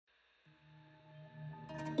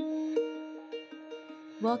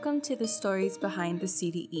Welcome to the Stories Behind the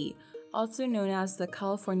CDE, also known as the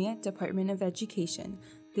California Department of Education.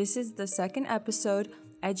 This is the second episode,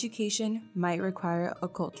 Education Might Require a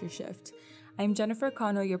Culture Shift. I'm Jennifer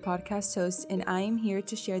Cano, your podcast host, and I am here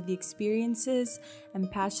to share the experiences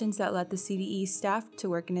and passions that led the CDE staff to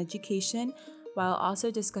work in education, while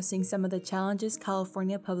also discussing some of the challenges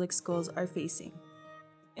California public schools are facing.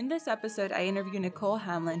 In this episode, I interview Nicole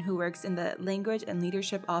Hamlin, who works in the Language and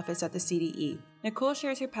Leadership Office at the CDE. Nicole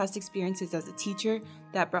shares her past experiences as a teacher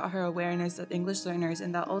that brought her awareness of English learners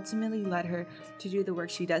and that ultimately led her to do the work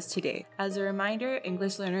she does today. As a reminder,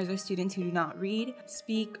 English learners are students who do not read,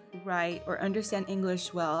 speak, write, or understand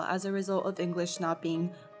English well as a result of English not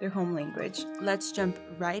being their home language. Let's jump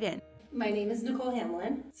right in. My name is Nicole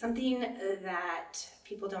Hamlin. Something that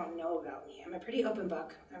people don't know about me. I'm a pretty open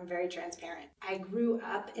book. I'm very transparent. I grew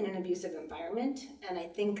up in an abusive environment, and I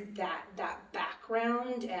think that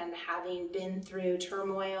background and having been through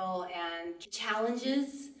turmoil and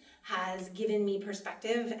challenges has given me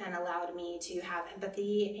perspective and allowed me to have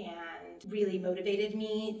empathy and really motivated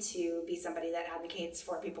me to be somebody that advocates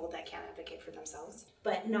for people that can't advocate for themselves.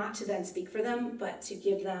 But not to then speak for them, but to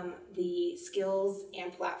give them the skills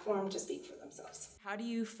and platform to speak for themselves. How do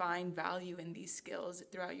you find value in these skills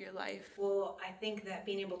throughout your life? Well, I think that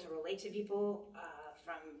being able to relate to people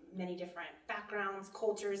from many different backgrounds,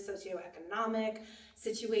 cultures, socioeconomic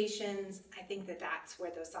situations, I think that that's where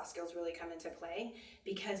those soft skills really come into play,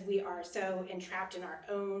 because we are so entrapped in our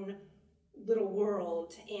own little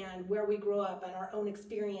world and where we grow up and our own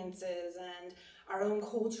experiences and our own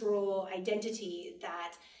cultural identity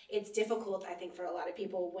that it's difficult, I think, for a lot of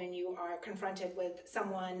people when you are confronted with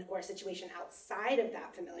someone or a situation outside of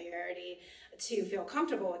that familiarity to feel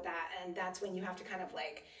comfortable with that. And that's when you have to kind of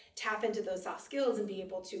tap into those soft skills and be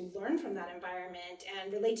able to learn from that environment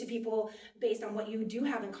and relate to people based on what you do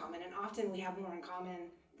have in common. And often we have more in common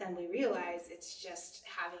than we realize. It's just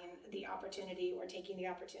having the opportunity or taking the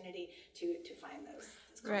opportunity to find those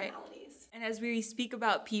commonalities. Right. And as we speak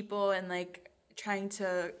about people and trying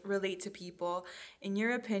to relate to people, in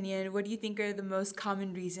your opinion, what do you think are the most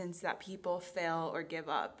common reasons that people fail or give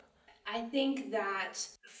up? I think that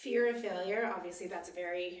fear of failure, obviously that's a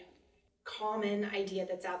very common idea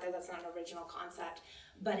that's out there. That's not an original concept,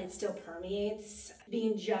 but it still permeates.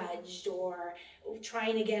 Being judged or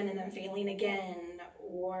trying again and then failing again,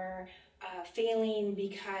 or failing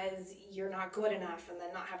because you're not good enough and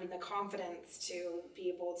then not having the confidence to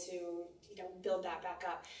be able to build that back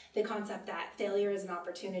up. The concept that failure is an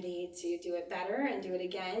opportunity to do it better and do it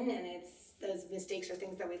again, and it's those mistakes are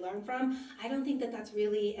things that we learn from. I don't think that that's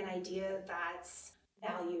really an idea that's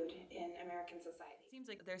valued in American society. It seems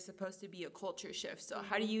like there's supposed to be a culture shift. So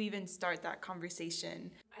how do you even start that conversation?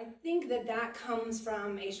 I think that comes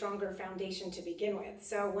from a stronger foundation to begin with.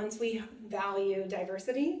 So once we value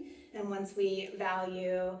diversity and once we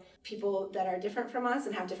value people that are different from us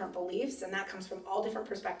and have different beliefs, and that comes from all different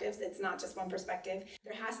perspectives, it's not just one perspective,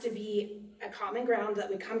 there has to be a common ground that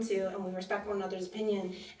we come to and we respect one another's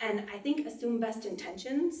opinion. And I think assume best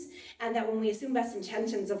intentions, and that when we assume best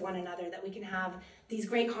intentions of one another, that we can have these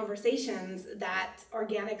great conversations that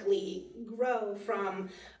organically grow from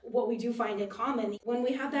what we do find in common. When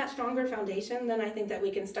we have that stronger foundation, then I think that we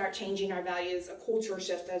can start changing our values, a culture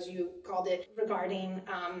shift, as you called it, regarding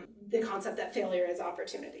the concept that failure is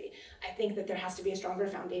opportunity. I think that there has to be a stronger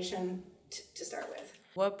foundation to start with.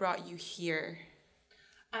 What brought you here?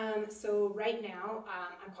 So right now,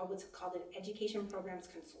 I'm what's called an education programs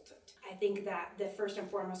consultant. I think that the first and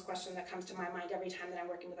foremost question that comes to my mind every time that I'm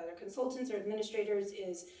working with other consultants or administrators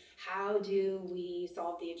is, how do we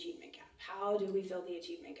solve the achievement gap? How do we fill the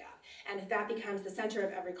achievement gap? And if that becomes the center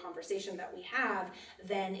of every conversation that we have,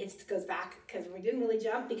 then it goes back, because we didn't really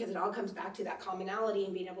jump, because it all comes back to that commonality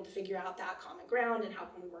and being able to figure out that common ground and how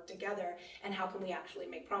can we work together and how can we actually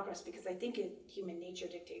make progress, because I think human nature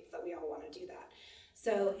dictates that we all want to do that.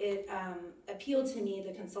 So it appealed to me,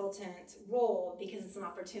 the consultant role, because it's an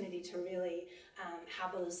opportunity to really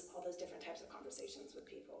have all those different types of conversations with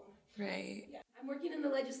people. Right. Yeah. I'm working in the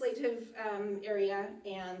legislative area,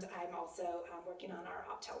 and I'm also working on our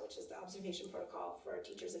OPTEL, which is the observation protocol for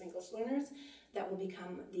teachers of English learners, that will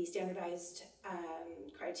become the standardized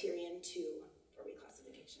criterion for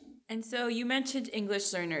reclassification. And so you mentioned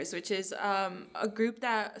English learners, which is a group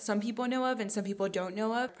that some people know of and some people don't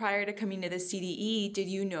know of. Prior to coming to the CDE, did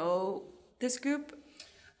you know this group?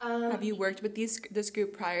 Have you worked with this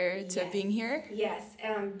group prior to being here? Yes,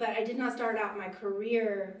 but I did not start out my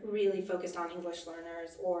career really focused on English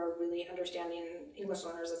learners or really understanding English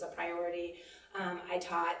learners as a priority I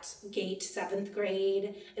taught GATE 7th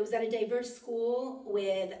grade. It was at a diverse school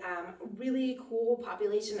with really cool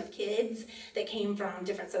population of kids that came from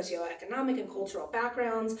different socioeconomic and cultural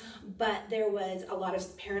backgrounds, but there was a lot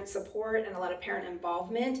of parent support and a lot of parent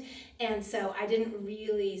involvement. And so I didn't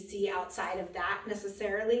really see outside of that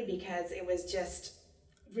necessarily, because it was just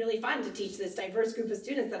really fun to teach this diverse group of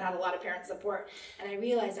students that had a lot of parent support. And I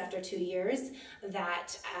realized after 2 years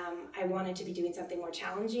that I wanted to be doing something more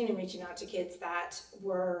challenging and reaching out to kids that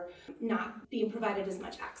were not being provided as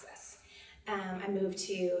much access. I moved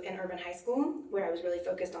to an urban high school where I was really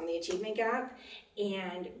focused on the achievement gap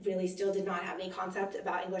and really still did not have any concept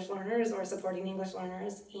about English learners or supporting English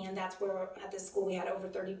learners. And that's where at this school we had over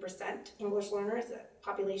 30% English learners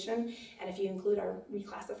population. And if you include our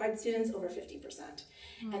reclassified students, over 50%.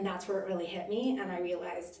 And that's where it really hit me. And I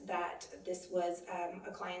realized that this was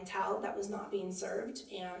a clientele that was not being served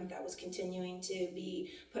and that was continuing to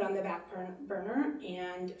be put on the back burner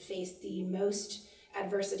and face the most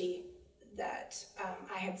adversity that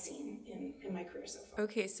I had seen in my career so far.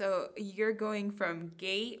 Okay, so you're going from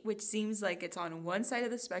GATE, which seems like it's on one side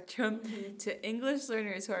of the spectrum, to English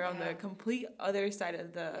learners who are on the complete other side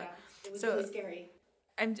of the... Yeah, it was really scary.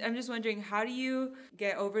 I'm just wondering, how do you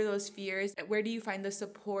get over those fears? Where do you find the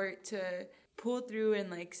support to pull through and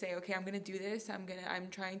like say, okay, I'm gonna do this. I'm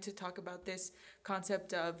trying to talk about this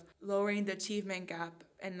concept of lowering the achievement gap,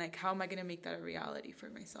 and like how am I gonna make that a reality for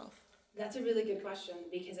myself? That's a really good question,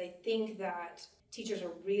 because I think that teachers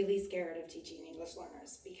are really scared of teaching English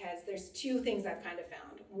learners, because there's two things I've kind of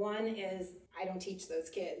found. One is I don't teach those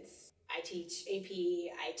kids. I teach AP,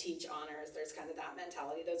 I teach honors. There's kind of that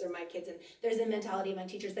mentality. Those are my kids. And there's a mentality among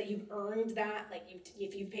teachers that you've earned that. Like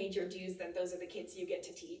if you've paid your dues, then those are the kids you get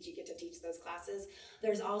to teach. You get to teach those classes.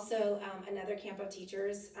 There's also another camp of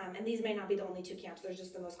teachers, and these may not be the only two camps. They're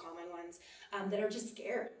just the most common ones, that are just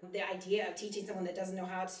scared. The idea of teaching someone that doesn't know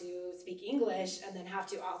how to speak English and then have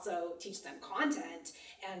to also teach them content.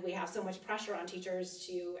 And we have so much pressure on teachers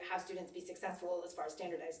to have students be successful as far as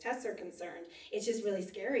standardized tests are concerned. It's just really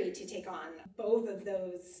scary to take on both of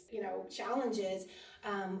those, challenges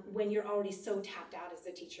when you're already so tapped out as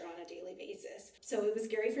a teacher on a daily basis. So it was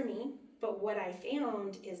scary for me. But what I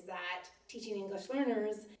found is that teaching English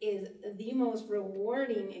learners is the most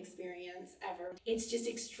rewarding experience ever. It's just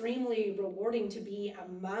extremely rewarding to be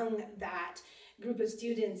among that group of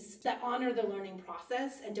students that honor the learning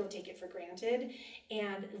process and don't take it for granted,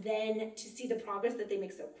 and then to see the progress that they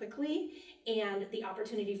make so quickly and the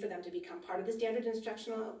opportunity for them to become part of the standard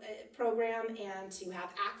instructional program and to have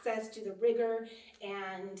access to the rigor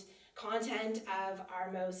and content of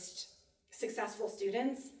our most successful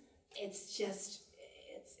students. It's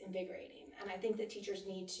invigorating. And I think that it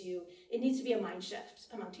needs to be a mind shift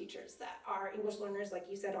among teachers that our English learners, like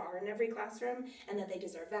you said, are in every classroom, and that they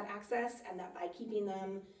deserve that access, and that by keeping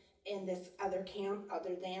them in this other camp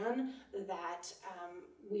other than that,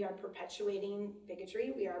 we are perpetuating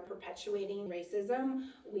bigotry, we are perpetuating racism,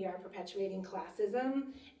 we are perpetuating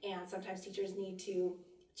classism, and sometimes teachers need to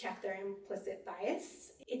check their implicit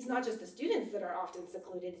bias. It's not just the students that are often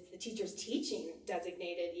secluded, it's the teachers teaching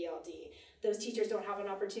designated ELD. Those teachers don't have an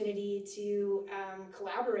opportunity to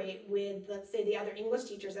collaborate with, let's say, the other English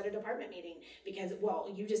teachers at a department meeting because,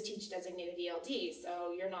 well, you just teach designated ELD,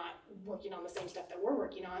 so you're not working on the same stuff that we're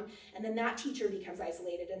working on. And then that teacher becomes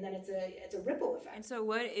isolated, and then it's a ripple effect. And so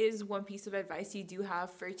what is one piece of advice you do have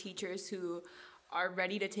for teachers who are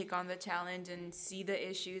ready to take on the challenge and see the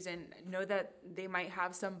issues and know that they might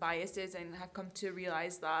have some biases and have come to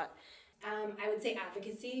realize that? I would say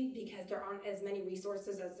advocacy, because there aren't as many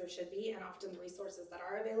resources as there should be, and often the resources that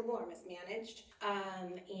are available are mismanaged.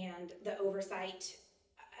 And the oversight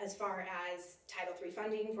as far as Title III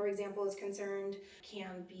funding, for example, is concerned,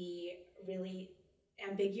 can be really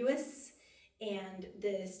ambiguous. And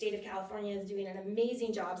the state of California is doing an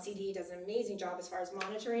amazing job. CDE does an amazing job as far as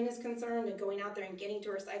monitoring is concerned and going out there and getting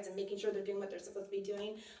to our sites and making sure they're doing what they're supposed to be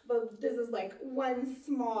doing. But this is like one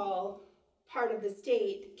small part of the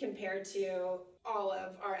state compared to all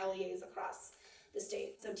of our LEAs across the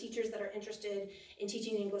state. So teachers that are interested in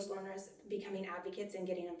teaching English learners, becoming advocates and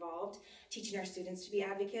getting involved, teaching our students to be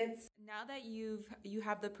advocates. Now that you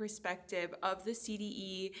have the perspective of the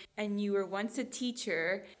CDE and you were once a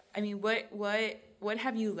teacher, I mean, what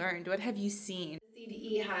have you learned? What have you seen? The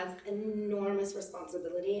CDE has enormous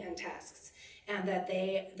responsibility and tasks, and that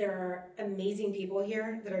there are amazing people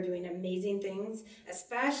here that are doing amazing things,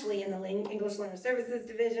 especially in the English Learner Services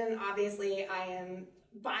Division. Obviously, I am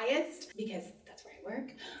biased because that's where I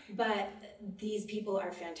work, but these people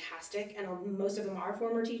are fantastic, and most of them are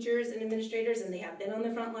former teachers and administrators, and they have been on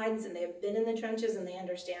the front lines, and they have been in the trenches, and they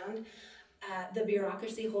understand. The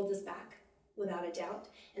bureaucracy holds us back. without a doubt.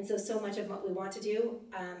 And so much of what we want to do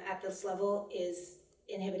at this level is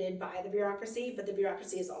inhibited by the bureaucracy, but the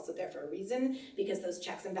bureaucracy is also there for a reason, because those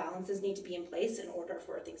checks and balances need to be in place in order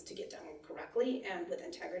for things to get done correctly and with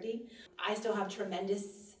integrity. I still have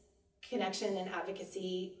tremendous connection and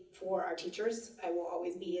advocacy for our teachers. I will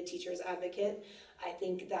always be a teacher's advocate. I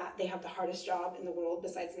think that they have the hardest job in the world,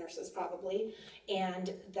 besides nurses probably,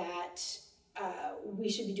 and that we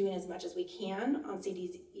should be doing as much as we can on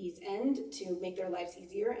CDE's end to make their lives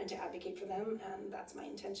easier and to advocate for them, and that's my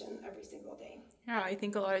intention every single day. Yeah, I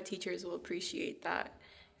think a lot of teachers will appreciate that,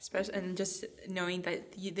 especially, and just knowing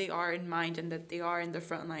that they are in mind and that they are in the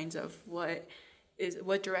front lines of what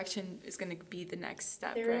direction is going to be the next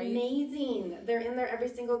step. They're right? Amazing. They're in there every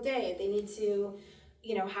single day. They need to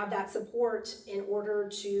have that support in order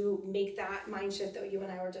to make that mind shift that you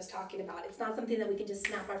and I were just talking about. It's not something that we can just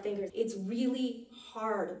snap our fingers. It's really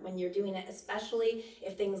hard when you're doing it, especially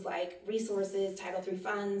if things like resources, Title III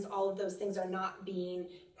funds, all of those things are not being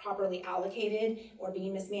properly allocated or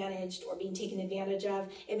being mismanaged or being taken advantage of.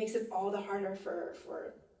 It makes it all the harder for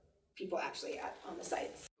people actually on the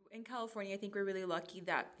sites. In California, I think we're really lucky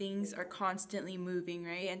that things are constantly moving,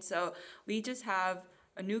 right? And so we just have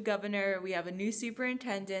a new governor, we have a new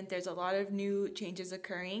superintendent, there's a lot of new changes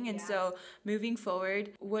occurring. And so moving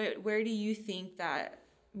forward, where do you think that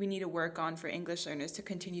we need to work on for English learners to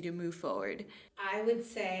continue to move forward? I would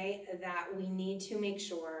say that we need to make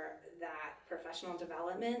sure that professional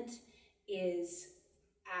development is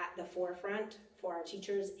at the forefront for our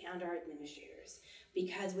teachers and our administrators.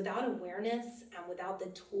 Because without awareness and without the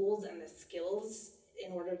tools and the skills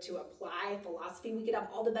in order to apply philosophy, we could have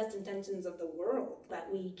all the best intentions of the world, but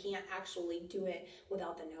we can't actually do it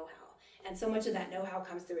without the know-how. And so much of that know-how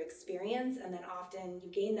comes through experience, and then often you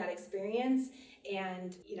gain that experience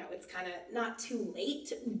and it's kind of not too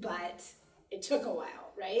late, but it took a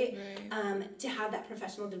while, right? To have that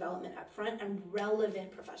professional development up front and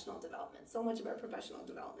relevant professional development. So much of our professional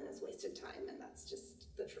development is wasted time, and that's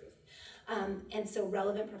just the truth. And so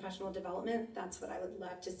relevant professional development, that's what I would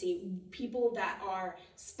love to see. People that are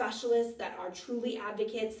specialists, that are truly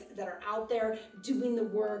advocates, that are out there doing the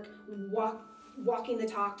work, walking the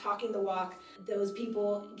talk, talking the walk, those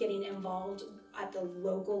people getting involved at the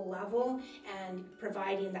local level and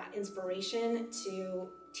providing that inspiration to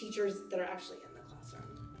teachers that are actually in the classroom.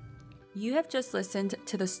 You have just listened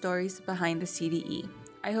to the stories behind the CDE.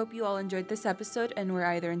 I hope you all enjoyed this episode and were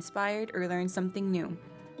either inspired or learned something new.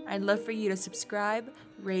 I'd love for you to subscribe,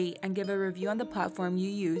 rate, and give a review on the platform you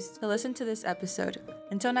use to listen to this episode.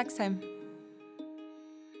 Until next time.